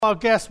Well,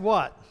 guess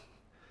what?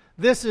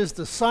 This is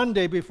the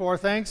Sunday before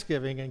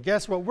Thanksgiving, and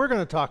guess what we're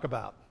going to talk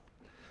about?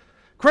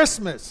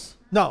 Christmas.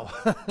 No,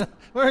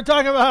 we're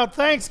talking about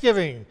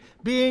Thanksgiving,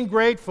 being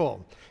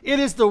grateful. It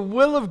is the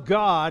will of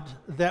God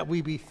that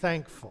we be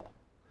thankful.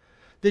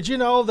 Did you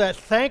know that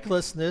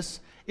thanklessness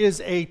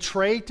is a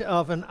trait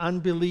of an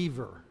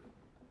unbeliever?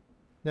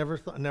 Never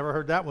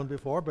heard that one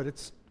before, but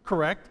it's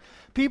correct.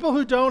 People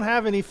who don't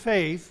have any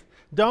faith,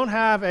 don't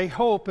have a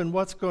hope in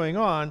what's going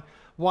on,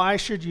 why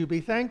should you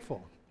be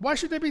thankful? Why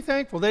should they be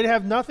thankful? They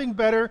have nothing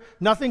better,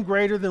 nothing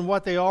greater than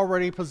what they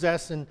already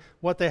possess and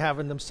what they have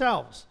in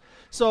themselves.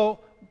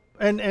 So,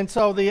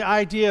 so the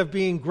idea of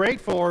being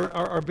grateful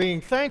or being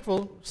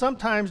thankful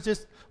sometimes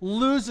just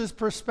loses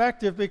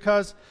perspective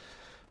because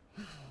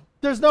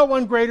there's no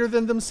one greater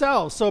than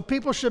themselves. So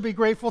people should be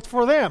grateful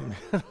for them.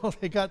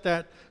 They got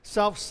that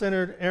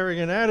self-centered,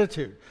 arrogant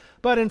attitude.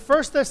 But in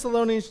 1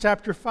 Thessalonians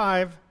chapter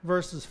 5,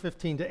 verses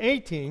 15 to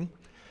 18,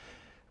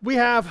 we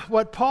have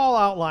what Paul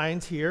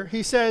outlines here.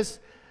 He says,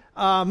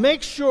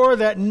 make sure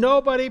that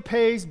nobody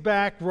pays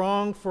back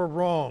wrong for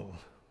wrong.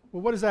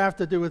 Well, what does that have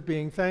to do with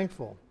being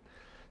thankful?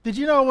 Did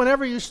you know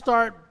whenever you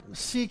start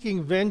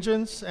seeking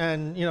vengeance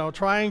and,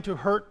 trying to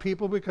hurt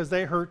people because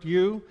they hurt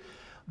you,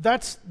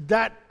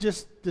 that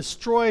just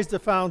destroys the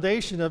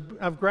foundation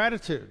of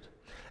gratitude.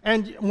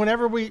 And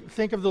whenever we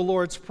think of the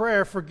Lord's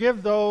Prayer,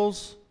 forgive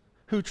those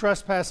who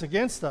trespass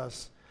against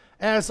us,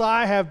 as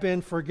I have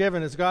been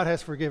forgiven, as God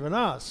has forgiven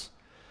us.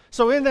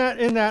 So in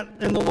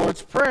the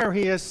Lord's Prayer,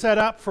 He has set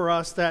up for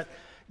us that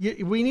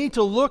we need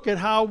to look at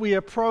how we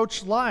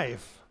approach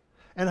life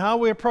and how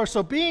we approach.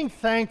 So being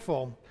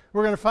thankful,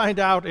 we're going to find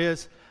out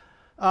is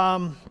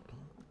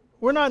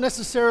we're not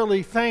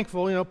necessarily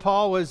thankful.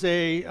 Paul was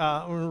we're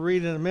going to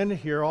read in a minute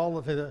here all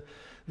of the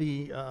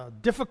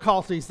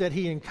difficulties that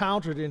he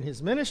encountered in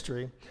his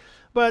ministry,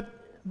 but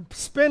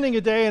spending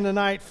a day and a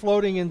night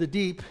floating in the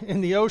deep,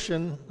 in the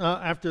ocean,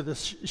 after the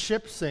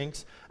ship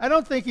sinks, I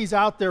don't think he's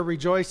out there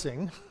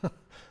rejoicing.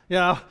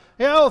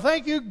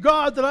 Thank you,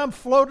 God, that I'm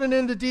floating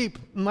in the deep.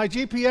 My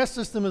GPS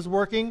system is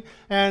working,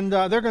 and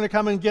they're going to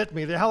come and get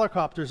me. The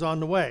helicopter's on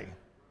the way.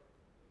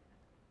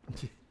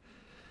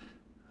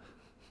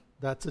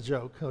 That's a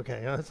joke.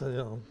 Okay,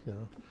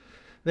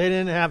 they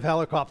didn't have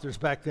helicopters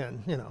back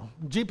then.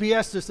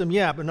 GPS system,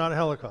 yeah, but not a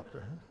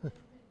helicopter.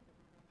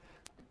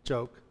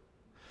 Joke.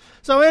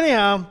 So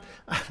anyhow,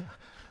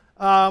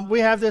 we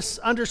have this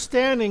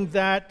understanding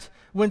that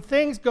when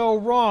things go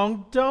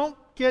wrong, don't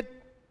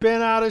get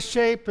bent out of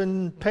shape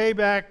and pay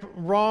back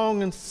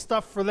wrong and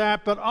stuff for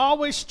that, but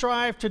always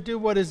strive to do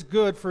what is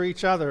good for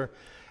each other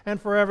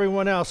and for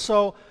everyone else.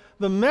 So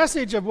the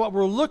message of what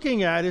we're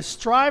looking at is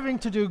striving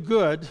to do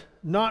good,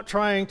 not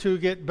trying to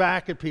get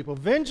back at people.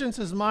 Vengeance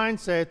is mine,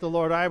 saith the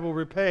Lord, I will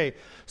repay.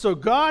 So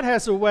God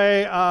has a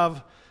way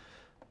of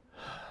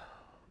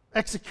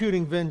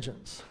executing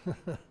vengeance.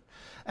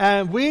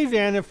 And we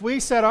then, if we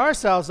set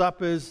ourselves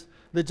up as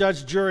the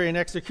judge, jury, and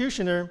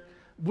executioner,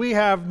 we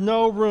have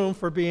no room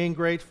for being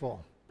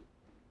grateful.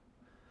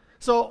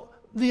 So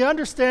the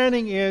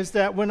understanding is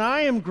that when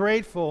I am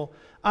grateful,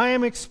 I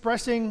am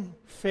expressing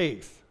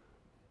faith.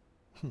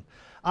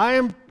 I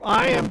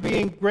am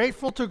being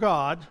grateful to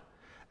God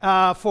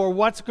for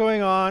what's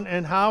going on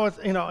and how it's,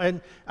 and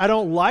I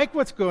don't like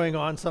what's going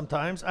on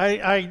sometimes.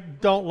 I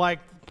don't like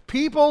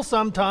people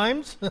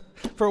sometimes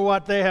for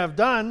what they have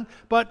done,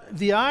 but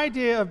the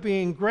idea of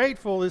being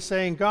grateful is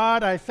saying,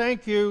 God, I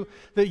thank you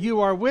that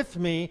you are with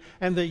me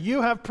and that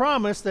you have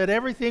promised that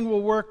everything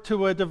will work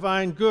to a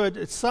divine good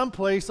at some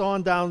place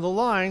on down the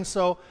line.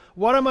 So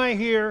what am I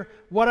here?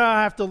 What do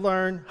I have to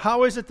learn?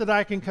 How is it that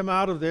I can come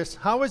out of this?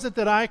 How is it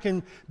that I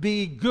can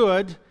be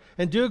good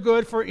and do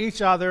good for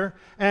each other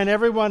and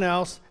everyone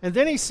else? And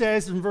then he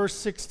says in verse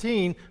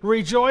 16,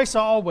 rejoice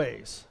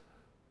always.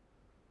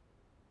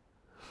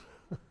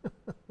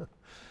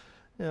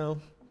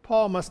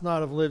 Paul must not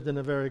have lived in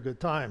a very good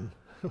time.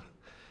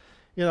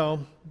 It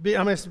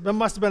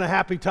must have been a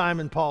happy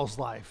time in Paul's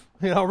life.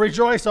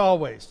 Rejoice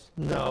always.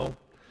 No.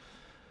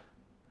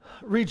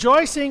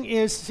 Rejoicing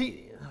is,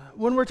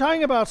 when we're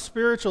talking about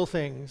spiritual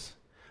things,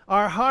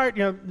 our heart,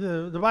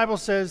 the Bible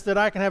says that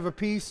I can have the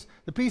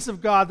peace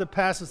of God that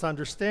passes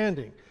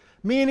understanding,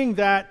 meaning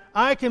that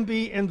I can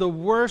be in the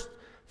worst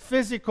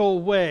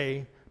physical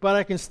way, but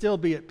I can still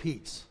be at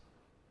peace.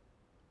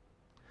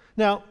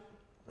 Now,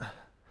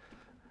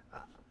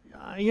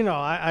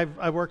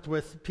 I worked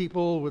with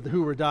people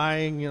who were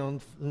dying,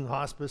 in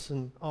hospice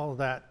and all of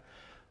that.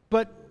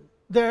 But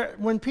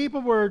when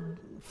people were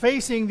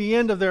facing the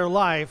end of their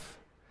life,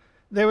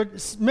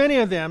 many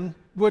of them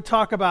would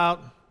talk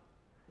about,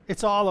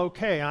 it's all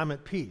okay, I'm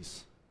at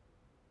peace.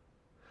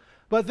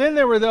 But then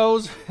there were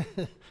those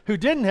who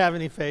didn't have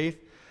any faith,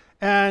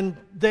 and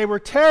they were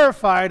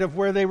terrified of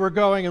where they were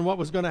going and what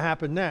was going to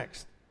happen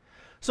next.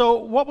 So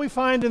what we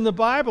find in the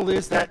Bible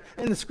is that,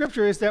 in the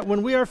Scripture, is that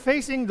when we are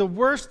facing the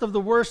worst of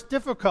the worst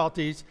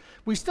difficulties,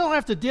 we still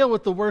have to deal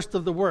with the worst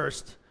of the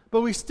worst,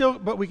 but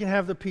we can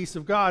have the peace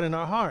of God in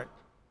our heart.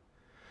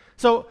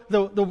 So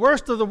the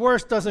worst of the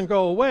worst doesn't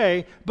go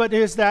away, but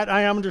is that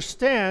I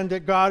understand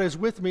that God is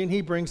with me and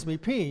he brings me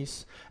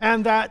peace.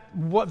 And that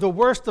the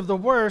worst of the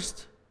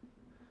worst,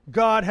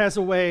 God has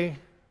a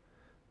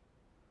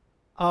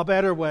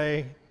better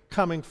way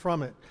coming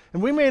from it.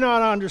 And we may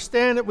not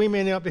understand it, we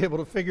may not be able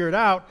to figure it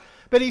out,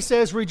 but he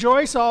says,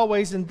 rejoice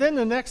always, and then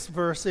the next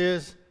verse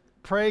is,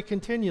 pray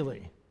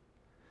continually.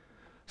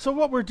 So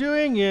what we're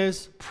doing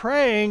is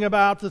praying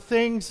about the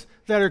things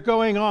that are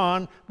going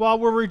on while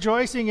we're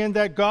rejoicing in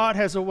that God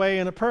has a way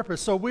and a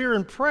purpose. So we're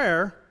in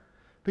prayer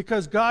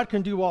because God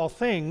can do all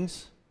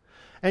things,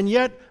 and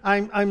yet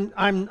I'm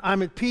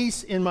at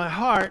peace in my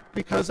heart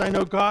because I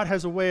know God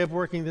has a way of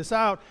working this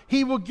out.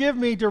 He will give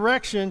me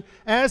direction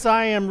as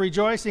I am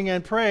rejoicing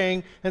and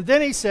praying. And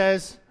then he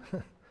says,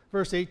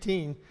 verse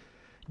 18,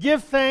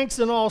 give thanks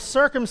in all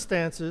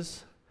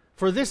circumstances,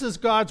 for this is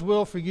God's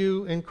will for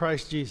you in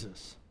Christ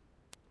Jesus.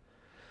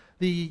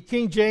 The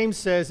King James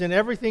says, in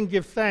everything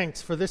give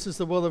thanks, for this is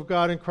the will of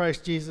God in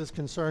Christ Jesus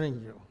concerning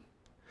you.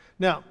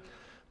 Now,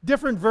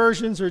 different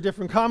versions or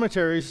different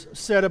commentaries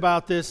said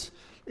about this,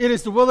 it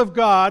is the will of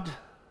God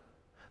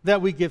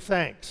that we give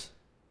thanks.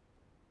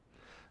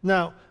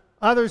 Now,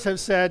 others have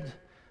said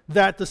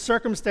that the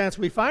circumstance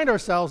we find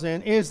ourselves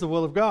in is the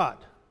will of God.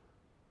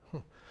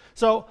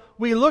 So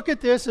we look at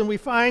this and we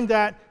find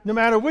that no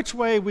matter which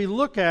way we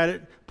look at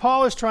it,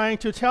 Paul is trying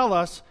to tell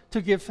us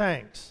to give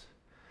thanks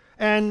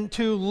and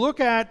to look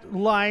at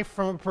life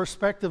from a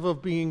perspective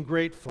of being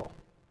grateful.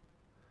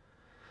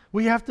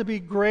 We have to be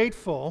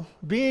grateful,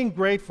 being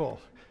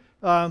grateful.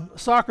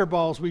 Soccer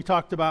balls we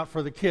talked about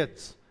for the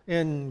kids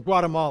in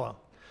Guatemala.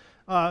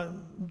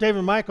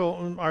 David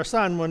Michael, our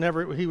son,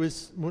 whenever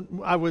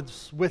I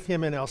was with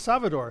him in El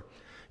Salvador,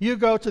 you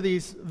go to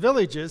these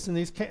villages and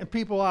these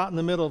people out in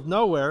the middle of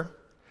nowhere,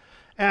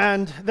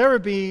 and there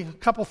would be a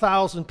couple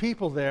thousand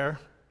people there,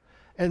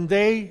 and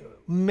they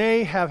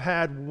may have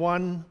had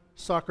one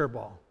soccer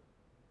ball.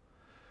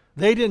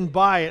 They didn't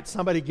buy it,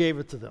 somebody gave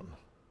it to them.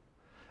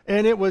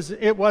 And it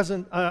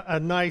wasn't a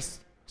nice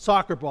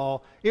soccer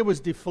ball. It was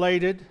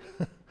deflated.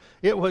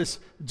 It was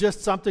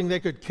just something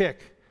they could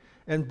kick.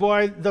 And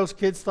boy, those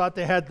kids thought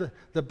they had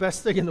the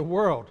best thing in the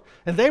world.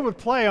 And they would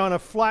play on a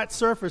flat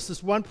surface.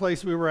 This one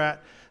place we were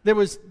at, there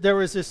was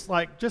this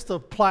like just a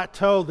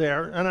plateau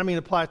there, and I mean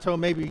a plateau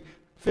maybe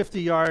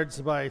 50 yards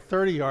by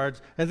 30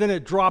 yards, and then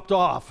it dropped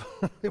off.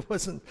 It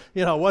wasn't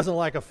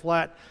like a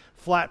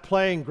flat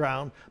playing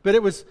ground, but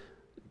it was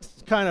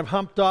kind of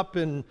humped up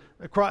and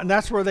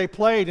that's where they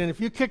played. And if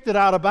you kicked it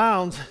out of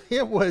bounds,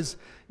 it was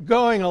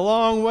going a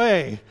long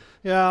way,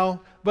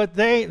 But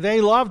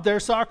they loved their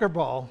soccer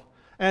ball,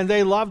 and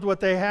they loved what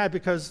they had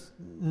because,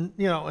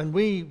 and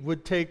we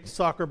would take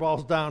soccer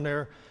balls down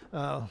there.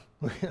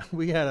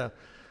 We had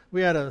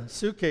a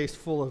suitcase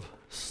full of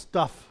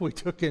stuff we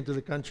took into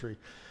the country,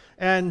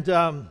 and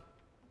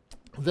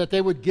that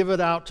they would give it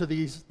out to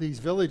these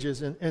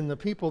villages, and the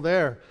people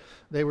there,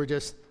 they were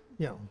just,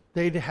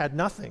 they had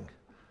nothing.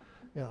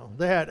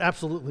 They had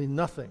absolutely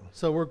nothing.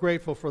 So we're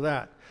grateful for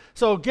that.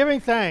 So giving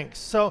thanks.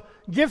 So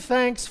give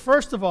thanks.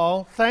 First of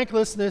all,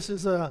 thanklessness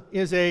is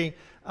a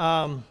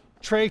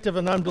trait of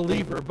an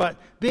unbeliever. But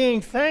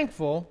being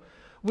thankful,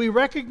 we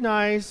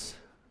recognize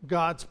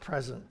God's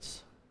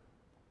presence.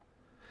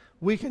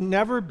 We can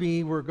never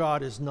be where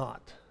God is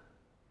not.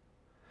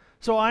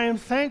 So I am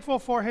thankful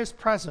for his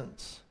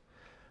presence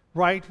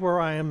right where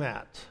I am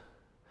at.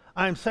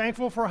 I'm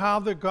thankful for how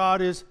that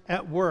God is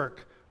at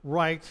work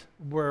right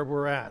where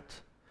we're at.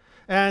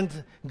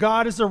 And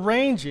God is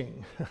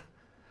arranging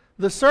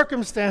the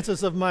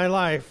circumstances of my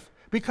life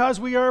because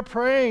we are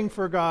praying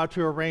for God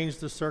to arrange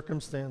the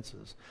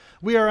circumstances.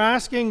 We are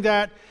asking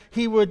that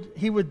he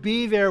would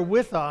be there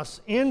with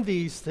us in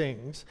these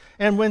things.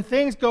 And when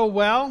things go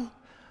well,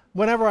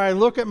 whenever I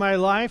look at my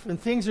life and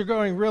things are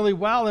going really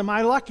well, am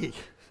I lucky?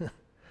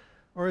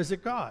 Or is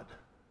it God?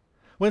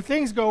 When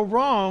things go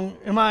wrong,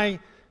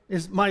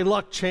 is my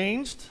luck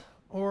changed?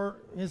 Or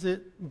is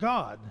it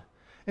God?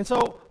 And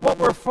so what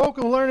we're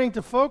learning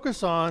to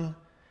focus on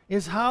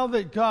is how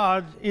that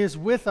God is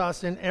with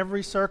us in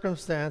every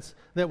circumstance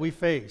that we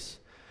face.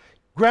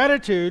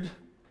 Gratitude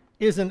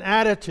is an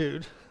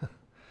attitude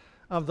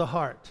of the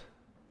heart.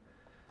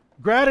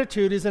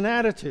 Gratitude is an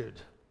attitude.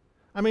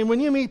 I mean, when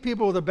you meet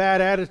people with a bad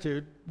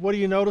attitude, what do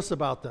you notice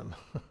about them?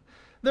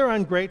 They're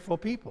ungrateful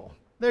people.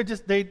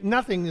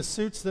 Nothing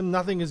suits them,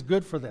 nothing is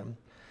good for them.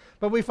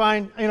 But we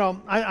find,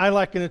 I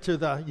liken it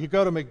to you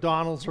go to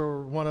McDonald's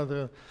or one of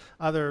the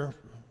other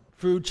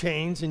food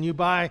chains and you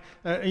buy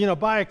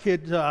a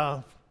kid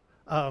a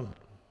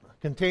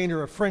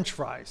container of French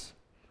fries.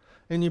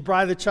 And you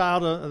buy the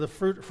child the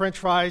French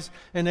fries,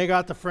 and they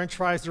got the French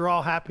fries, they're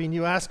all happy, and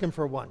you ask them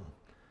for one.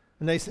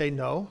 And they say,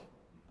 no.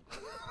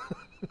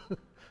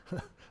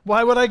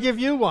 Why would I give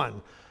you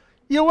one?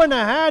 You wouldn't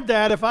have had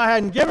that if I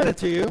hadn't given it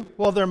to you.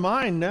 Well, they're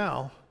mine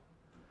now.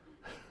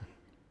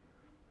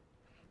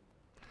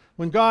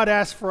 When God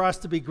asks for us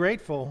to be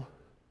grateful,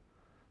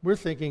 we're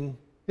thinking,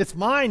 it's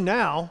mine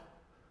now.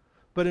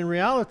 But in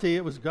reality,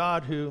 it was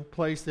God who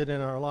placed it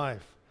in our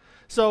life.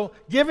 So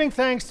giving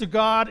thanks to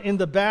God in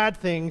the bad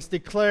things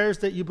declares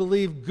that you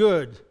believe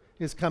good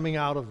is coming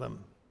out of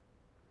them.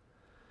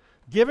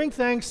 Giving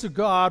thanks to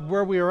God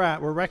where we are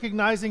at, we're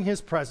recognizing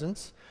his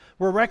presence,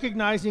 we're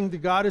recognizing that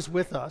God is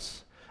with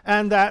us,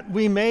 and that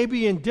we may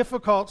be in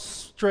difficult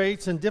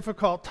straits and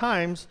difficult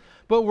times,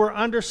 but we're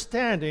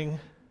understanding,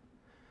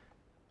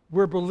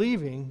 we're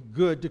believing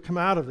good to come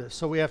out of this,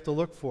 so we have to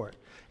look for it.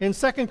 In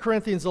 2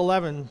 Corinthians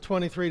 11,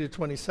 23 to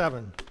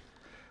 27,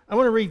 I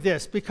want to read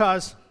this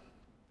because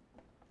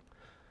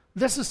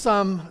this is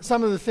some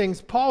of the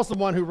things. Paul's the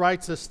one who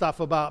writes this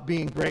stuff about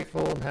being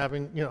grateful and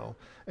having,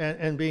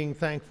 and being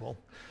thankful.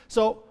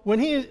 So when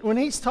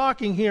he's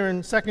talking here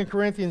in 2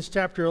 Corinthians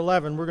chapter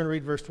 11, we're going to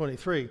read verse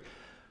 23.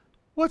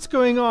 What's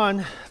going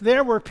on?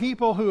 There were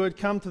people who had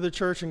come to the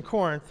church in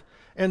Corinth,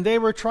 and they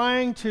were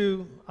trying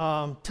to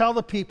tell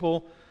the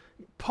people,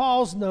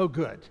 Paul's no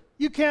good.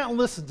 You can't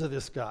listen to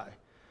this guy.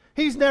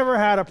 He's never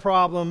had a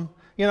problem.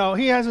 He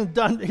hasn't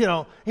done,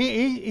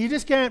 he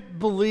just can't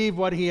believe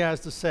what he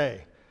has to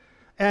say.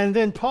 And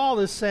then Paul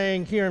is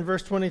saying here in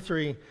verse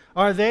 23,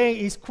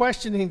 he's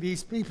questioning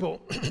these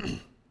people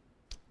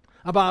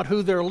about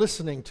who they're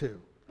listening to.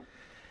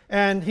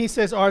 And he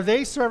says, are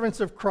they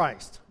servants of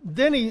Christ?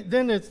 Then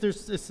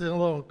it's a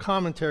little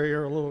commentary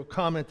or a little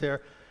comment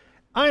there.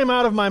 I am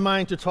out of my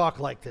mind to talk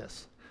like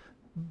this.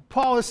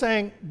 Paul is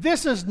saying,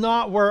 this is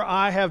not where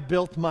I have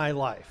built my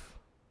life,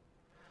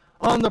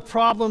 on the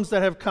problems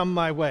that have come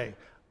my way.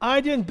 I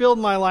didn't build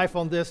my life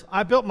on this.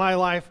 I built my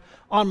life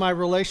on my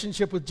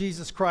relationship with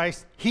Jesus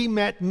Christ. He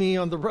met me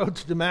on the road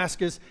to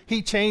Damascus.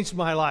 He changed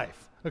my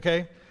life,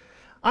 okay?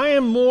 He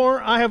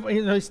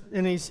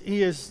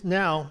is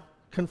now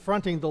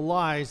confronting the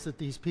lies that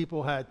these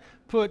people had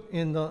put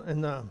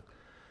into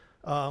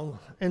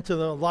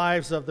the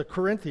lives of the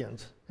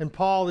Corinthians. And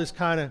Paul is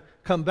kind of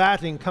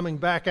coming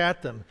back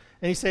at them.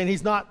 And he's saying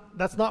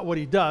that's not what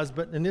he does,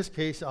 but in this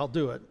case, I'll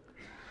do it.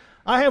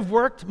 I have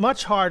worked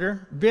much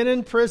harder, been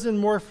in prison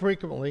more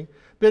frequently,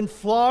 been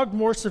flogged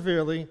more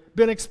severely,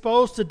 been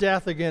exposed to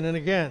death again and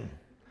again.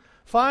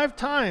 5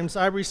 times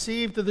I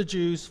received of the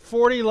Jews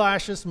 40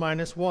 lashes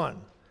minus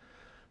 1.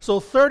 So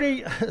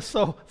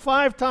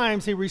 5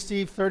 times he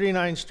received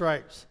 39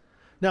 stripes.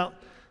 Now,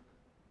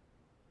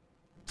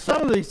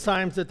 some of these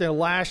times that they're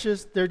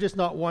lashes, they're just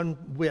not one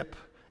whip.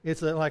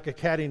 It's like a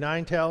caddy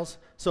 9 tails.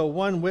 So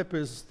one whip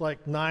is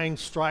like 9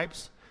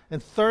 stripes,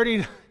 and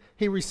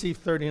he received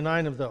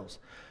 39 of those.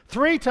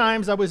 3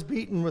 times I was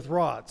beaten with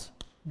rods.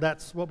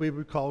 That's what we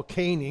would call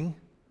caning.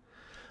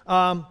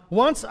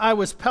 Once I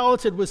was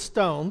pelleted with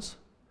stones.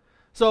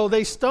 So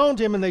they stoned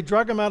him and they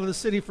drug him out of the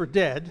city for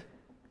dead.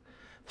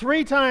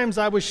 3 times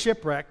I was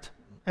shipwrecked,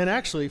 and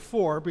actually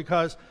 4,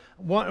 because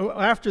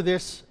after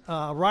this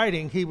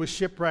writing, he was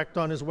shipwrecked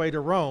on his way to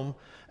Rome.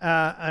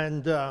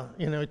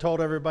 He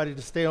told everybody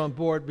to stay on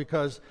board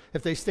because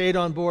if they stayed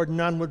on board,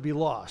 none would be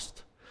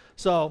lost.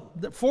 So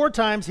 4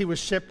 times he was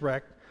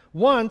shipwrecked.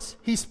 Once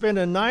he spent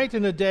a night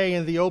and a day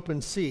in the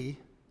open sea.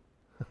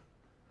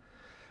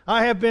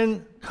 I have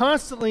been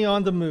constantly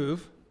on the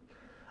move.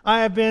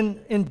 I have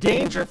been in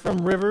danger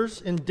from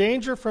rivers, in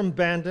danger from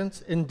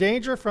bandits, in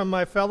danger from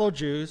my fellow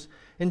Jews,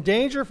 in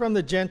danger from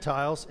the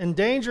Gentiles, in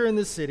danger in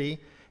the city,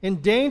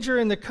 in danger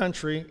in the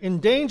country, in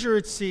danger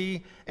at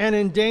sea, and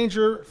in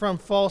danger from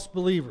false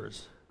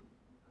believers.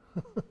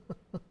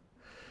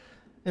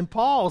 And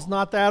Paul's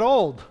not that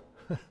old.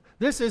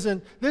 This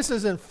isn't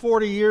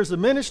 40 years of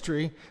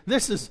ministry.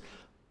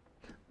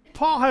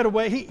 Paul had a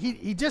way,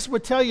 he just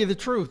would tell you the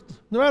truth.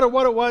 No matter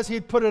what it was,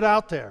 he'd put it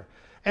out there.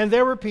 And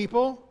there were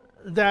people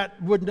that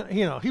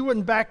he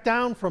wouldn't back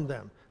down from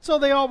them. So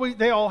they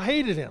all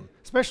hated him,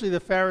 especially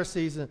the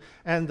Pharisees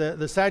and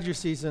the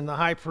Sadducees and the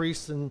high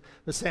priests and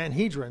the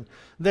Sanhedrin.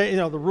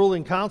 The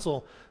ruling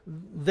council,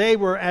 they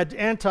were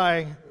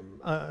anti-Jesus,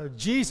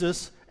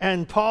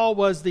 and Paul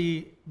was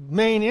the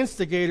main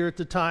instigator at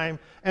the time,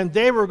 and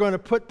they were going to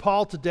put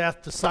Paul to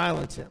death to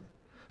silence him.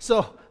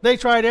 So they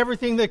tried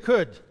everything they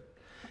could.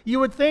 You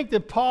would think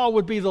that Paul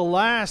would be the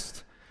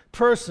last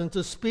person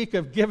to speak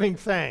of giving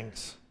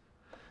thanks.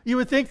 You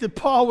would think that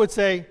Paul would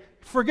say,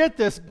 forget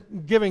this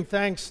giving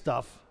thanks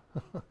stuff.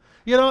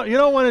 You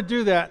don't want to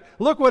do that.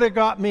 Look what it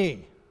got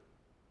me.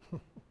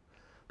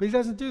 But he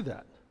doesn't do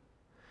that.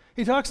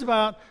 He talks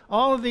about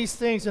all of these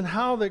things and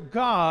how that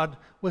God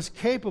was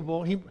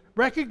capable. He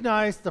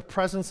recognized the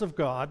presence of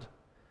God.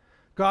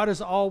 God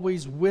is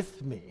always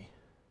with me.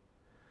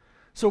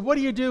 So what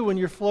do you do when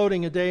you're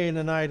floating a day and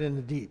a night in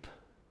the deep?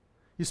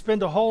 You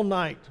spend a whole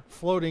night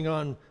floating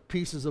on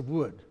pieces of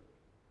wood.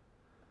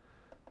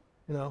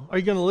 Are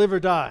you going to live or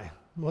die?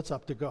 What's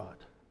up to God?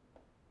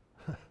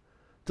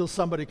 Till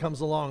somebody comes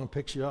along and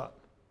picks you up.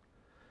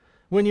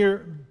 When you're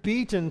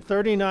beaten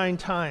 39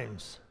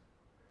 times,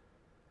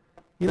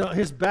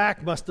 his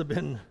back must have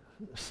been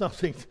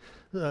something,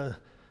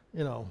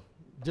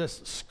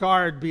 just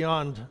scarred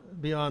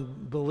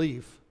beyond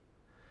belief.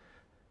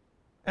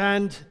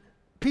 And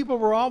people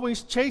were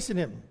always chasing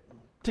him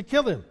to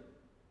kill him.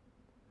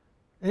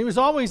 And he was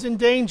always in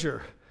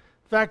danger.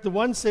 In fact, the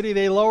one city,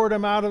 they lowered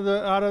him out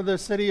of the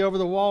city over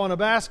the wall in a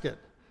basket.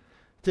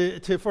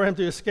 for him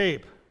to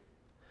escape.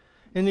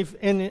 In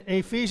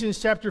Ephesians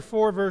chapter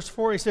 4, verse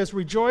 4, he says,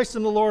 "Rejoice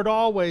in the Lord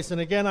always,"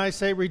 and again I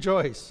say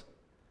rejoice.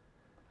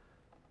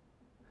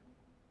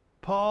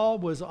 Paul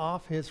was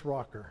off his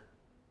rocker.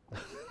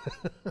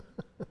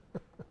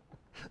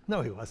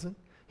 No, he wasn't.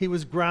 He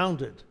was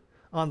grounded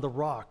on the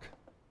rock,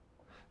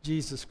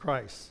 Jesus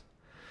Christ.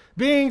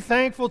 Being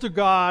thankful to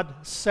God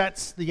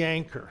sets the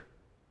anchor.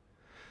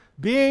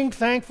 Being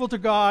thankful to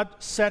God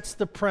sets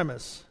the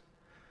premise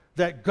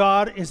that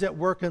God is at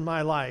work in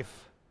my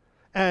life,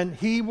 and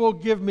He will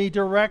give me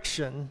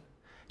direction.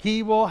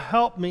 He will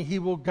help me. He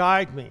will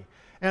guide me.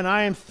 And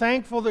I am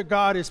thankful that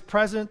God is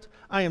present.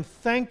 I am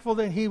thankful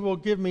that He will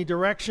give me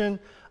direction.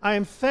 I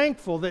am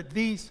thankful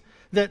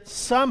that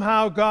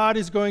somehow God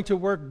is going to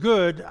work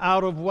good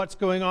out of what's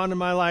going on in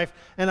my life.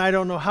 And I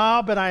don't know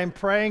how, but I am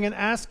praying and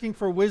asking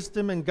for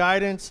wisdom and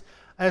guidance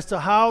as to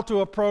how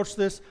to approach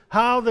this,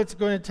 how that's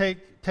going to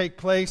take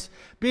place.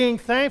 Being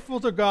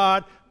thankful to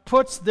God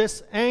puts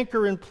this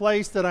anchor in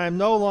place that I am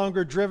no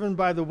longer driven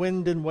by the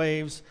wind and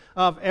waves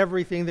of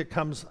everything that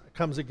comes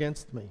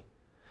against me.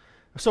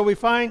 So we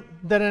find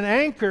that an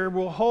anchor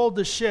will hold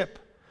the ship,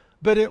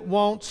 but it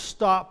won't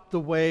stop the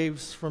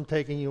waves from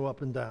taking you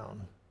up and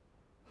down.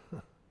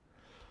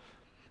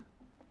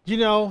 You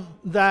know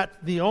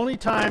that the only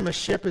time a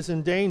ship is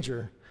in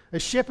danger, a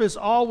ship is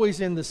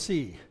always in the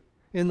sea,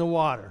 in the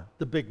water,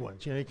 the big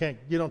ones. You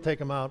don't take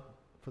them out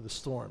for the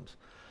storms.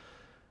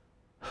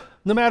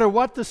 No matter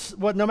what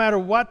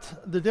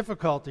the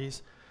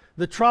difficulties,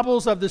 the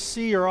troubles of the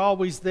sea are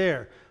always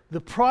there.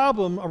 The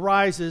problem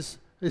arises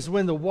is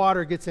when the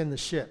water gets in the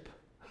ship.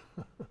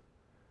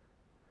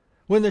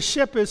 When the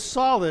ship is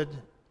solid,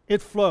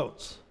 it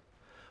floats.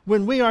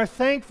 When we are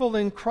thankful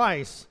in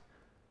Christ,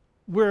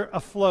 we're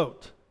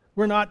afloat.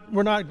 We're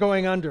not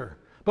going under.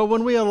 But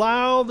when we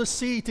allow the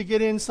sea to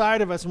get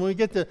inside of us, when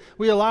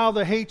we allow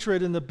the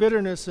hatred and the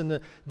bitterness and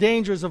the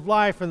dangers of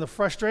life and the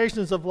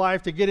frustrations of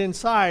life to get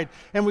inside,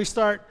 and we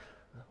start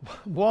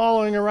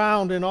wallowing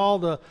around in all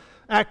the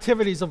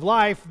activities of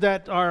life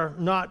that are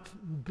not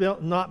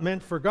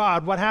meant for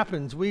God, what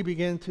happens? We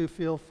begin to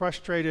feel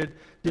frustrated,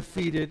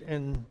 defeated,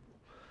 and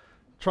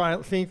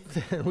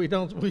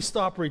we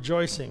stop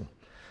rejoicing.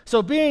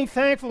 So being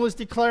thankful is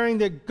declaring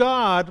that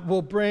God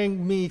will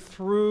bring me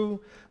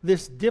through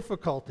this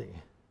difficulty.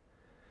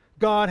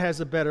 God has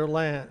a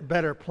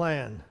better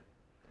plan,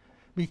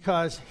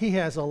 because He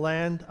has a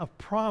land of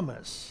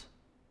promise.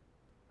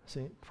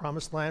 See,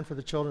 promised land for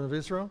the children of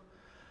Israel.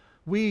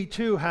 We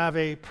too have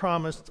a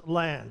promised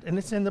land, and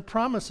it's in the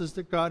promises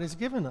that God has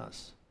given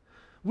us.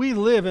 We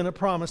live in a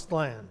promised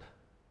land.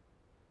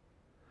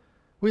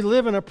 We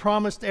live in a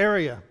promised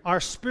area. Our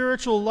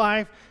spiritual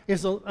life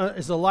is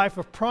a life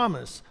of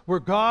promise, where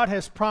God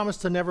has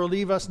promised to never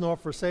leave us nor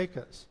forsake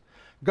us.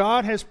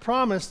 God has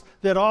promised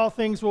that all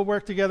things will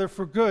work together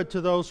for good to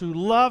those who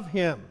love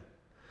Him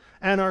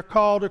and are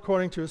called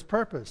according to His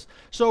purpose.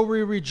 So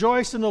we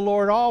rejoice in the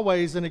Lord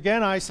always, and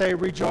again I say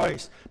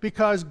rejoice,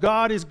 because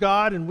God is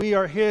God and we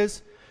are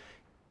His.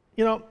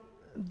 You know,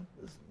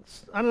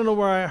 I don't know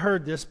where I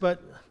heard this,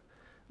 but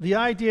the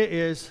idea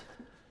is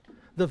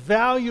the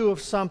value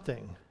of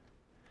something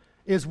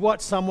is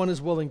what someone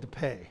is willing to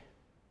pay.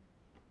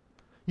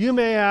 You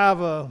may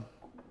have a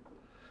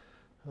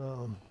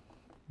Da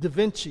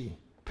Vinci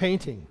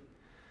painting.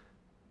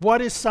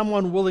 What is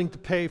someone willing to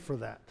pay for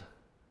that?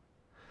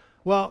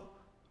 Well,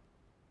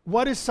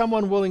 what is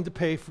someone willing to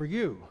pay for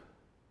you?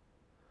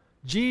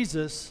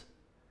 Jesus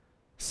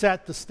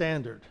set the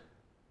standard,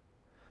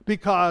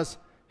 because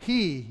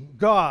He,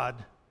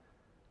 God,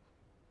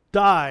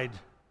 died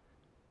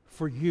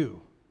for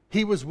you.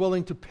 He was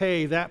willing to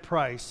pay that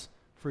price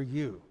for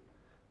you.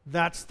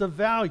 That's the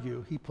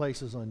value He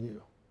places on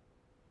you.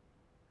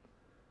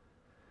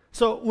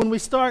 So when we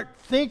start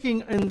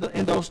thinking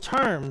in those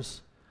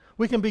terms,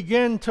 we can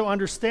begin to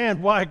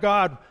understand why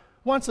God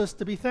wants us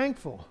to be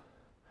thankful.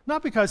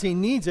 Not because He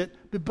needs it,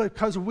 but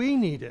because we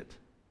need it.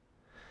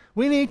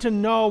 We need to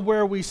know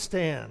where we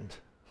stand.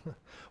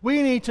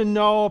 We need to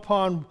know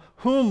upon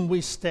whom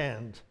we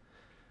stand,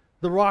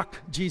 the rock,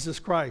 Jesus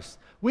Christ.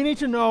 We need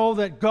to know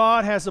that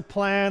God has a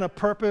plan, a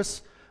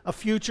purpose, a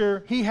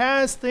future. He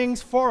has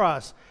things for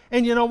us.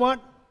 And you know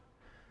what?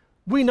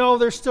 We know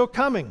they're still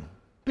coming,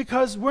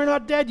 because we're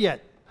not dead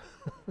yet.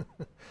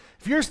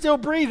 If you're still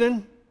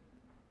breathing,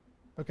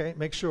 okay,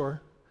 make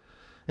sure.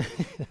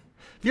 If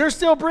you're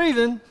still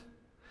breathing,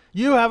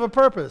 you have a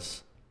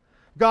purpose.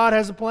 God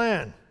has a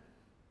plan.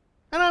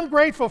 And I'm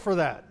grateful for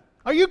that.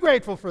 Are you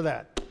grateful for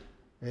that?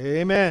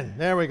 Amen.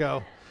 There we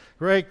go.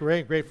 Great,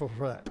 grateful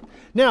for that.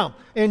 Now,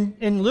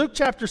 in Luke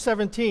chapter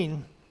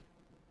 17,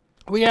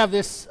 we have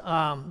this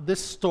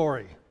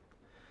story.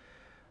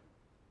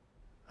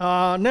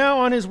 Now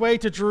on His way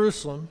to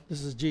Jerusalem,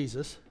 this is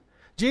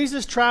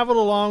Jesus traveled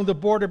along the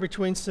border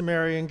between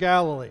Samaria and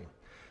Galilee.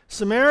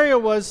 Samaria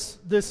was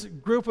this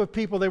group of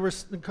people,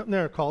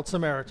 they're called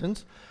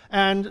Samaritans,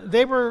 and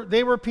they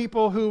were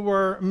people who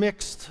were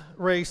mixed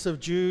race of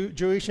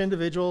Jewish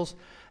individuals,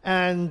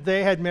 and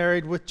they had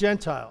married with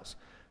Gentiles.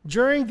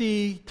 During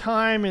the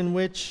time in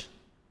which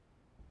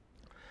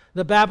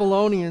the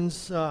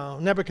Babylonians,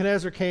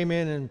 Nebuchadnezzar came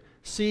in and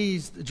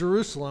seized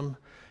Jerusalem.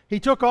 He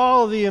took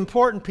all of the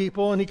important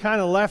people and he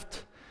kind of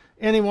left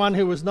anyone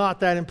who was not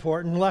that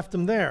important, left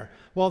them there.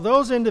 Well,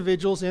 those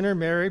individuals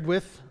intermarried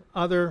with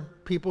other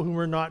people who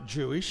were not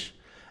Jewish,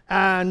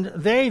 and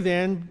they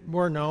then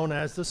were known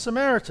as the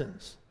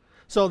Samaritans.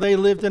 So they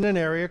lived in an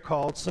area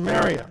called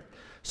Samaria.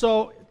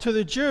 So to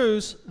the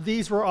Jews,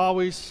 these were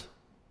always,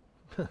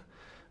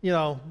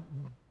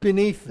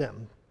 beneath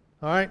them.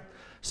 All right?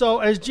 So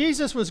as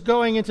Jesus was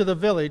going into the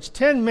village,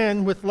 10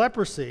 men with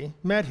leprosy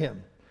met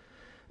him.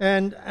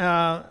 And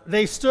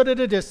they stood at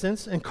a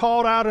distance and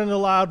called out in a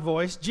loud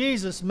voice,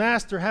 "Jesus,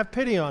 Master, have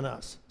pity on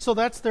us." So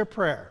that's their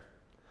prayer.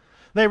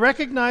 They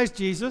recognized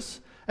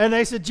Jesus, and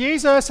they said,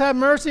 "Jesus, have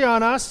mercy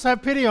on us,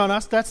 have pity on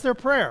us." That's their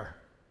prayer.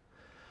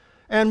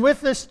 And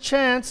with this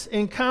chance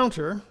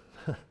encounter,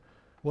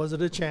 was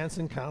it a chance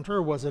encounter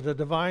or was it a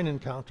divine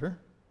encounter?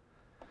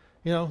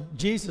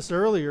 Jesus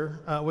earlier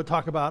would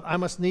talk about, "I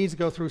must needs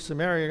go through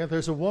Samaria.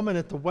 There's a woman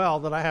at the well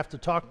that I have to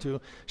talk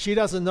to. She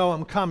doesn't know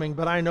I'm coming,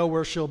 but I know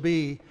where she'll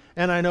be,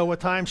 and I know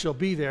what time she'll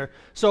be there.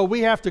 So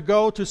we have to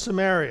go to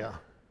Samaria."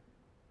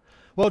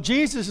 Well,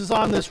 Jesus is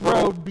on this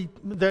road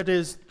that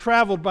is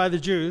traveled by the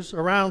Jews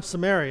around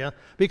Samaria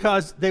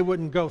because they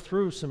wouldn't go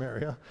through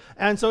Samaria.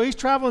 And so he's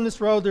traveling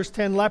this road. There's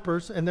 10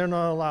 lepers, and they're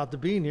not allowed to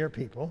be near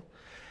people.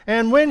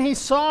 And when he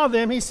saw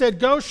them, he said,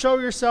 "Go show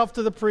yourself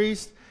to the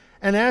priest."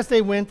 And as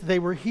they went, they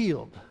were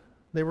healed.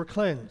 They were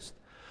cleansed.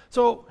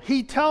 So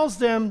he tells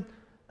them,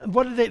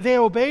 they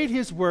obeyed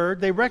his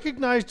word. They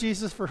recognized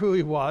Jesus for who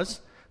he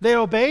was. They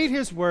obeyed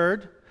his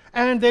word,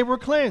 and they were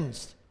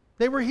cleansed.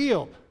 They were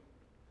healed.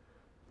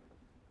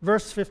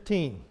 Verse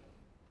 15.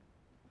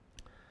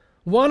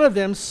 One of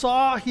them,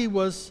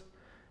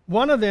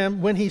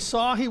 when he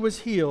saw he was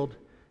healed,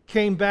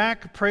 came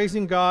back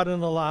praising God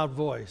in a loud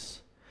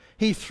voice.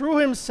 He threw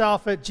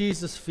himself at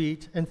Jesus'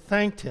 feet and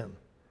thanked him.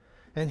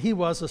 And he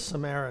was a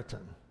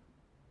Samaritan.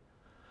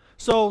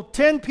 So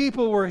 10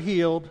 people were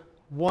healed,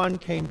 one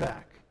came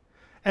back.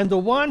 And the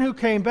one who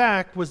came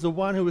back was the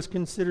one who was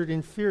considered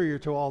inferior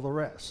to all the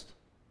rest.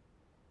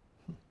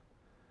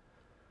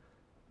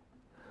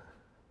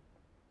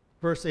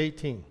 Verse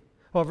 17.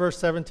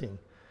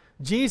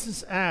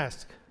 Jesus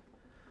asked,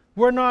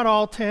 "Were not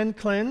all 10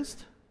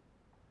 cleansed?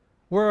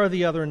 Where are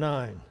the other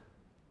 9?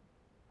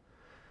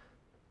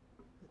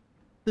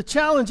 The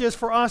challenge is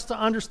for us to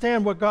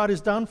understand what God has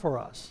done for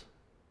us.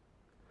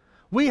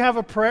 We have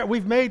a prayer.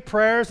 We've made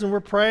prayers and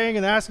we're praying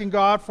and asking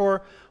God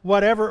for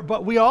whatever,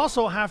 but we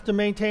also have to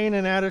maintain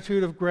an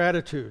attitude of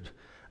gratitude,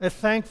 a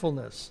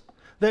thankfulness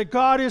that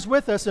God is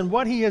with us and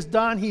what He has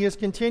done, He is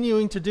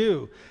continuing to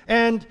do.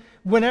 And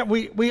when are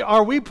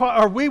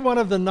we one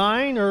of the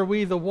 9 or are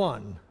we the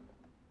 1?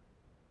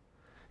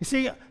 You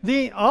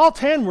see, all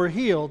 10 were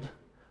healed,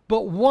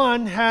 but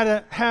one had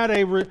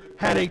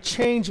a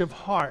change of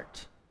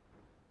heart.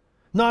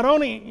 Not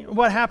only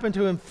what happened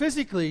to him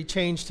physically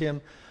changed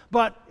him,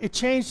 but it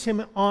changed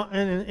him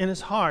in his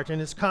heart and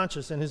his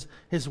conscience and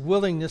his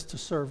willingness to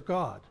serve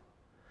God.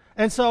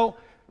 And so,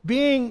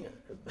 being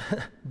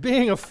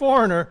a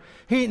foreigner,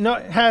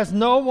 has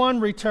no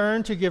one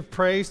returned to give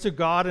praise to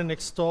God and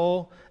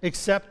extol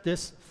except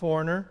this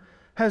foreigner.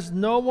 Has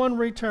no one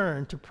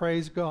returned to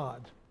praise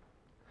God.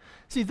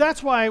 See,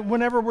 that's why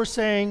whenever we're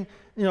saying,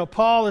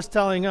 Paul is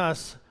telling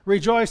us,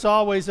 rejoice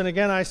always, and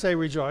again I say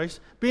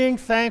rejoice, being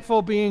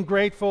thankful, being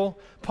grateful,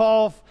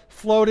 Paul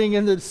floating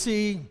in the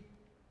sea,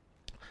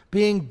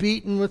 being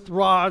beaten with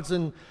rods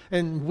and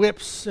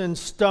whips and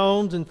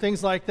stones and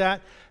things like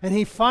that. And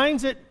he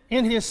finds it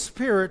in his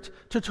spirit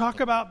to talk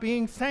about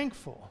being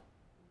thankful.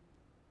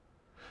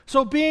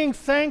 So being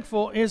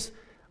thankful is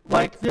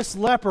like this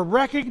leper,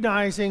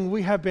 recognizing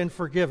we have been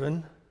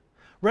forgiven,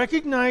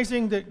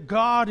 recognizing that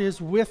God is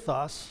with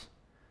us,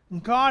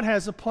 and God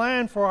has a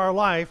plan for our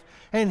life,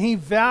 and He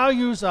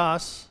values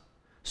us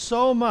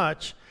so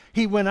much,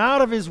 He went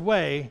out of His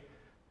way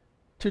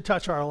to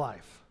touch our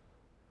life.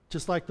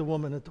 Just like the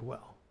woman at the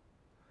well.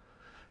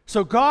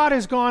 So God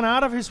has gone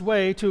out of His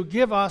way to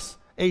give us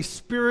a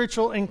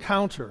spiritual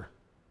encounter,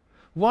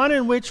 one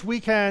in which we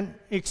can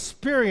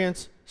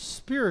experience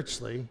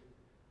spiritually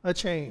a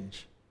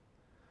change.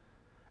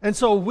 And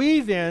so we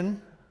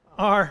then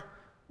are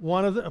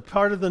a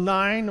part of the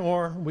 9,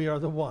 or we are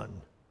the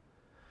 1.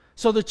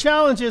 So the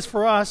challenge is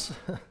for us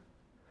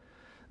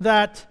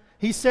that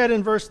he said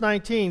in verse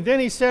 19,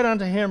 then he said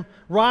unto him,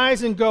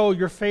 "Rise and go,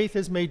 your faith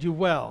has made you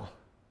well."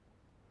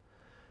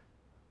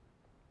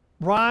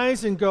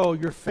 Rise and go,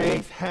 your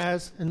faith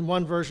has, in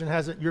one version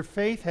has it, your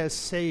faith has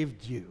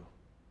saved you.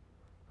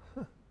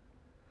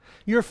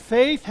 Your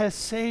faith has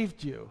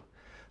saved you.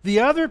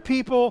 The other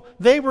people,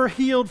 they were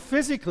healed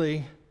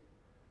physically,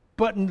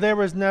 but there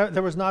was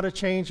not a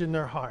change in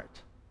their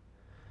heart.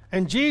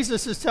 And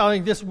Jesus is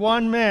telling this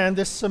one man,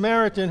 this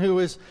Samaritan who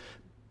is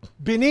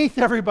beneath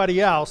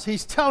everybody else,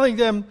 he's telling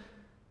them,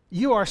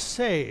 you are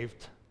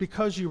saved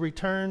because you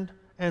returned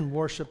and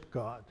worshiped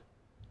God.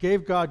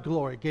 Gave God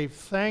glory, gave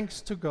thanks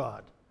to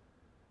God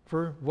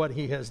for what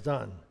He has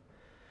done.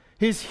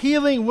 His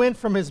healing went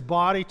from his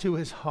body to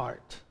his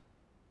heart.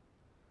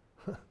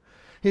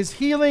 His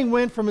healing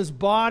went from his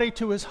body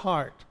to his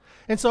heart.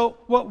 And so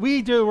what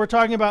we do, we're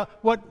talking about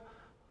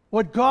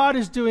what God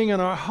is doing in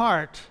our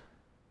heart,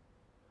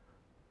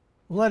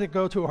 let it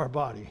go to our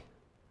body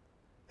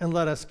and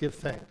let us give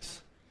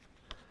thanks.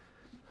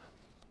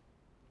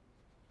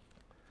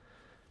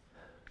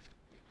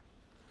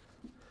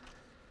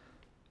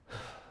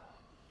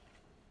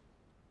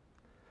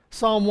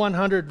 Psalm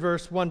 100,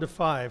 verse 1 to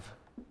 5.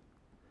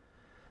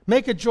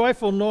 Make a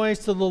joyful noise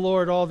to the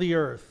Lord, all the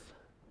earth.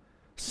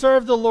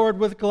 Serve the Lord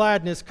with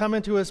gladness. Come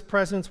into his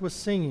presence with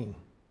singing.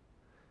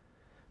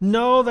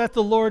 Know that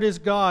the Lord is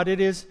God. It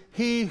is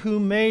he who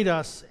made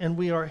us, and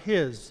we are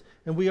his.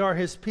 And we are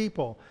his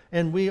people,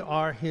 and we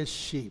are his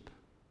sheep.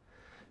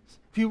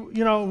 If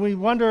we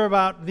wonder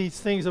about these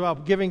things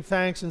about giving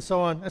thanks and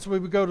so on. That's why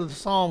we go to the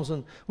Psalms,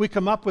 and we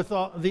come up with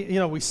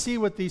we see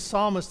what these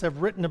psalmists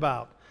have written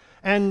about.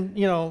 And,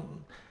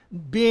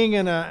 being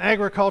in an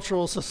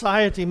agricultural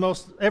society,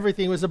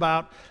 everything was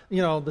about,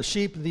 the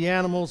sheep, the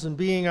animals, and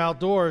being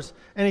outdoors.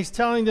 And he's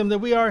telling them that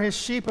we are his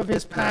sheep of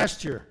his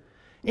pasture.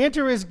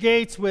 Enter his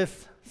gates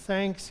with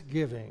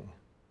thanksgiving.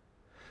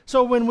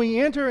 So when we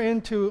enter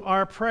into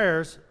our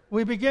prayers,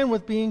 we begin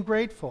with being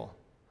grateful.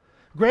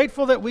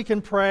 Grateful that we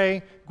can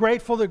pray,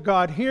 grateful that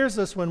God hears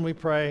us when we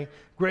pray,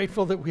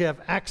 grateful that we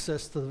have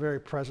access to the very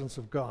presence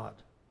of God.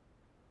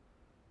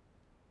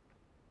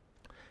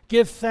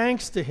 Give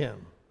thanks to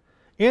him.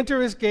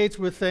 Enter his gates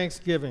with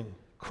thanksgiving,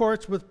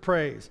 courts with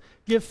praise.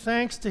 Give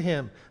thanks to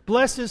him.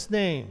 Bless his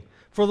name,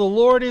 for the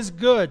Lord is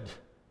good.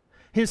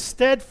 His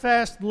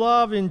steadfast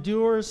love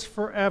endures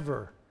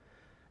forever,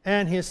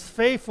 and his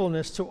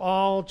faithfulness to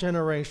all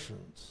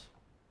generations.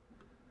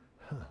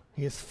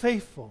 He is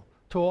faithful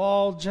to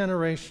all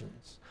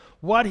generations.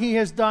 What he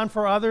has done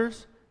for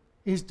others,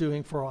 he's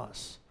doing for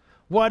us.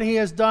 What he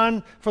has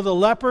done for the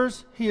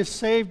lepers, he has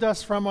saved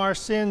us from our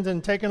sins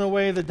and taken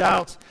away the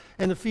doubts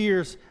and the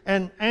fears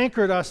and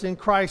anchored us in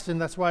Christ,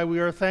 and that's why we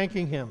are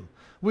thanking him.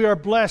 We are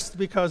blessed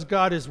because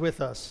God is with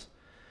us.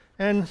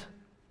 And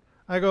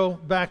I go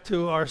back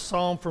to our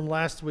psalm from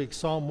last week,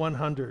 Psalm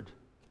 100.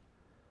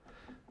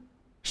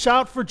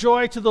 Shout for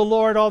joy to the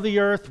Lord, all the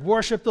earth.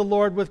 Worship the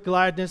Lord with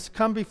gladness.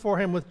 Come before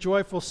him with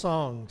joyful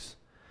songs.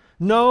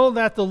 Know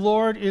that the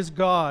Lord is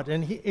God,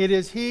 and it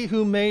is he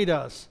who made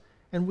us,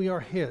 and we are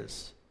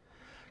his.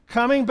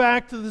 Coming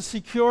back to the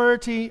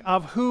security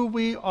of who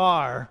we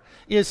are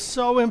is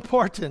so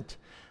important.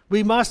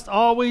 We must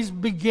always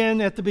begin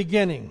at the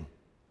beginning.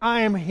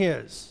 I am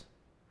his.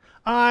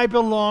 I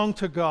belong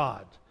to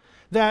God.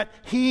 That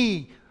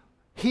he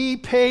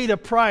paid a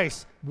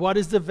price. What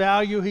is the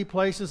value he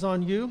places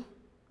on you?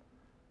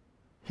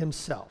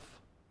 Himself.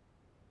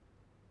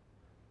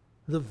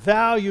 The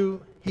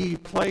value he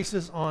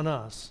places on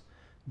us.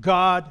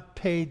 God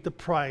paid the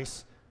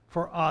price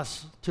for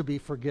us to be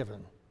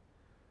forgiven.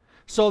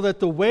 So that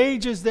the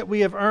wages that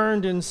we have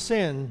earned in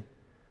sin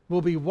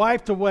will be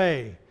wiped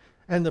away,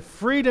 and the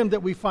freedom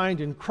that we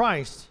find in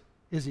Christ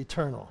is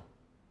eternal.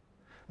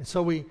 And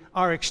so we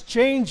are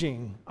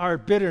exchanging our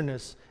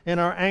bitterness and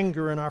our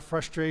anger and our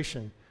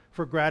frustration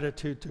for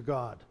gratitude to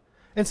God.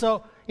 And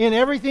so, in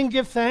everything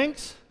give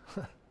thanks?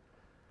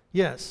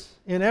 Yes,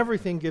 in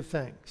everything give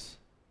thanks.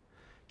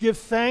 Give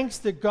thanks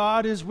that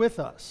God is with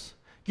us.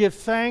 Give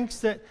thanks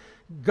that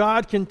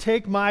God can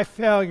take my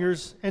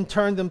failures and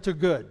turn them to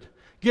good.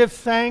 Give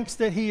thanks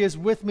that he is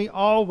with me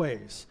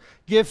always.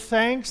 Give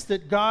thanks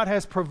that God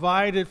has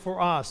provided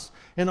for us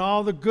and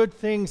all the good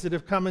things that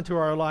have come into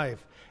our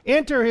life.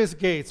 Enter his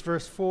gates,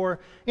 verse 4.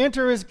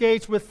 Enter his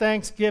gates with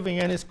thanksgiving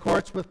and his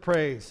courts with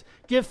praise.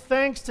 Give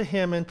thanks to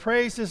him and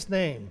praise his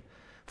name.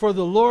 For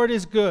the Lord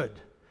is good,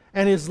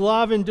 and his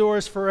love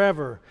endures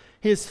forever.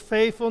 His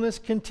faithfulness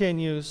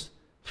continues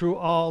through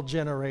all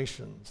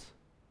generations.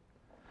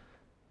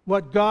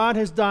 What God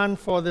has done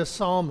for the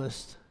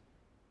psalmist,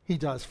 he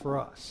does for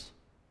us.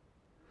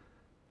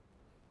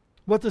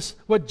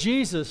 What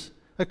Jesus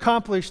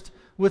accomplished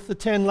with the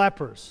 10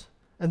 lepers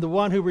and the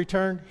one who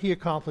returned, he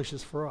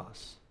accomplishes for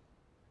us.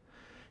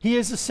 He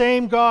is the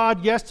same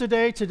God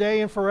yesterday,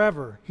 today, and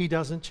forever. He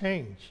doesn't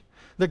change.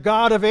 The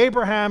God of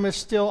Abraham is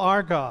still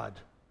our God.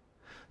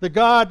 The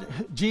God,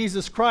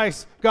 Jesus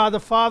Christ, God the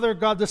Father,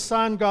 God the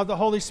Son, God the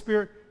Holy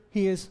Spirit,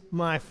 he is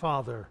my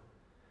Father.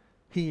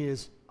 He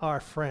is our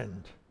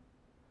friend.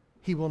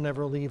 He will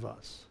never leave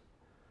us.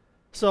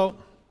 So,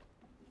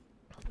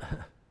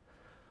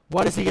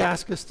 what does he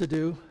ask us to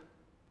do?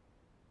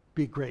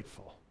 Be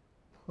grateful.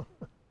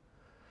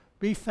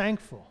 Be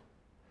thankful.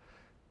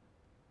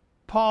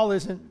 Paul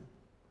isn't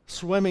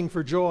swimming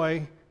for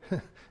joy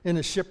in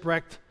a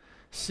shipwrecked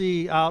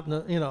sea out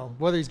in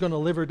whether he's going to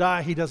live or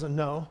die, he doesn't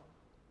know.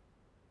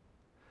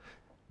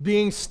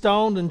 Being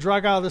stoned and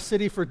drug out of the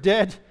city for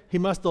dead, he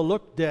must have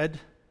looked dead.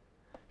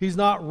 He's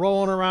not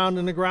rolling around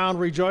in the ground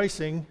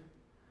rejoicing.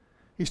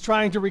 He's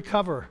trying to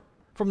recover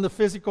from the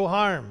physical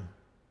harm.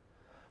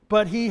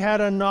 But he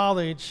had a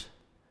knowledge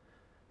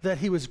that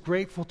he was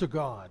grateful to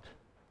God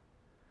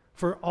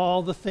for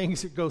all the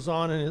things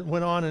that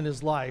went on in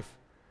his life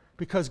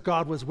because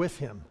God was with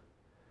him.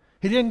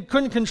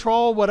 Couldn't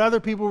control what other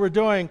people were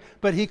doing,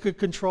 but he could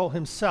control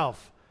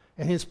himself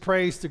and his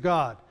praise to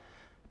God.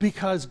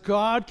 Because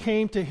God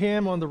came to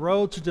him on the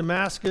road to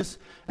Damascus,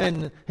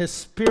 and his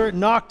spirit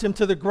knocked him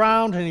to the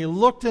ground, and he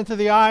looked into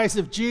the eyes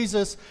of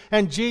Jesus,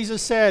 and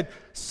Jesus said,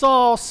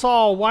 "Saul,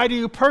 Saul, why do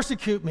you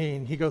persecute me?"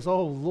 And he goes,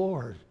 "Oh,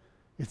 Lord,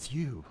 it's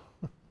you."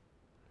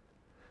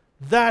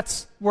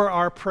 That's where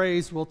our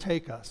praise will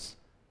take us.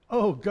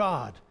 Oh,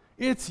 God,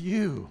 it's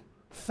you.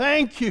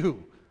 Thank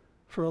you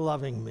for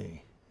loving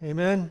me.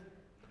 Amen?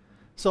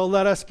 So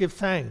let us give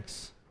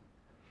thanks,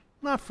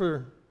 not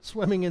for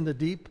swimming in the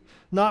deep,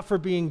 not for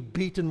being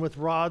beaten with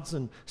rods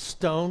and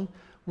stone.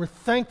 We're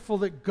thankful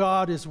that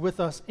God is with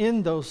us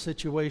in those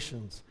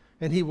situations,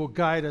 and he will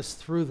guide us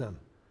through them.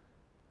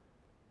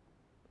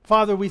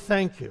 Father, we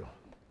thank you.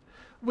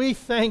 We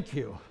thank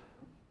you.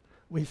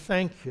 We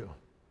thank you.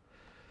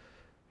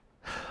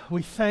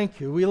 We thank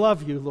you. We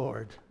love you,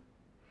 Lord.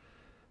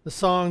 The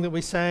song that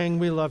we sang,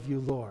 "We love you,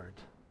 Lord."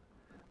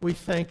 We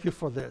thank you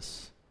for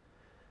this.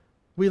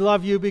 We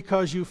love you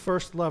because you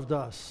first loved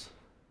us.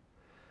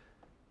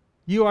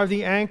 You are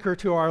the anchor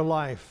to our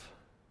life.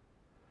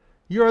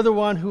 You're the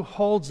one who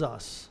holds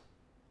us.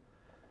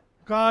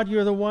 God,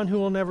 you're the one who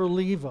will never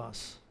leave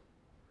us.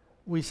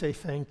 We say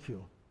thank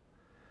you.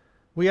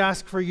 We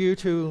ask for you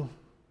to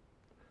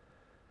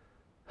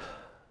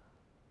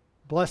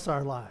bless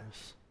our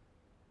lives.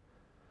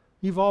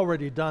 You've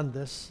already done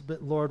this,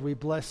 but Lord, we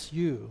bless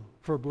you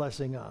for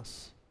blessing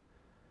us.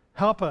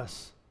 Help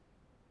us.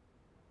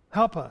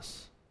 Help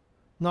us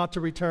not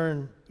to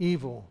return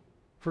evil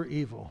for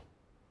evil.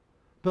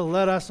 But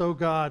let us, O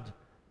God,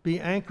 be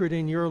anchored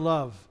in your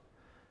love.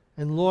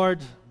 And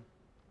Lord,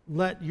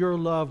 let your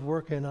love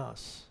work in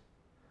us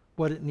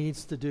what it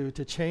needs to do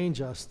to change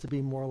us to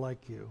be more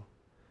like you.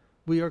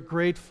 We are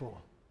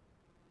grateful.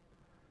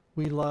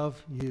 We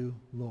love you,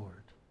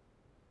 Lord.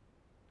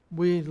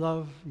 We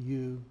love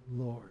you,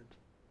 Lord.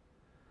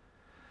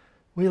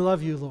 We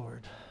love you,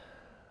 Lord.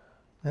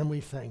 And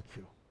we thank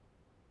you.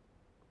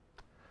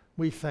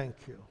 We thank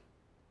you.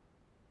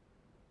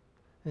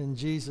 In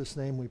Jesus'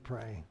 name we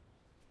pray.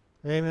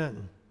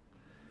 Amen.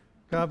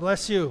 God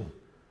bless you.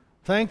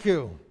 Thank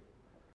you.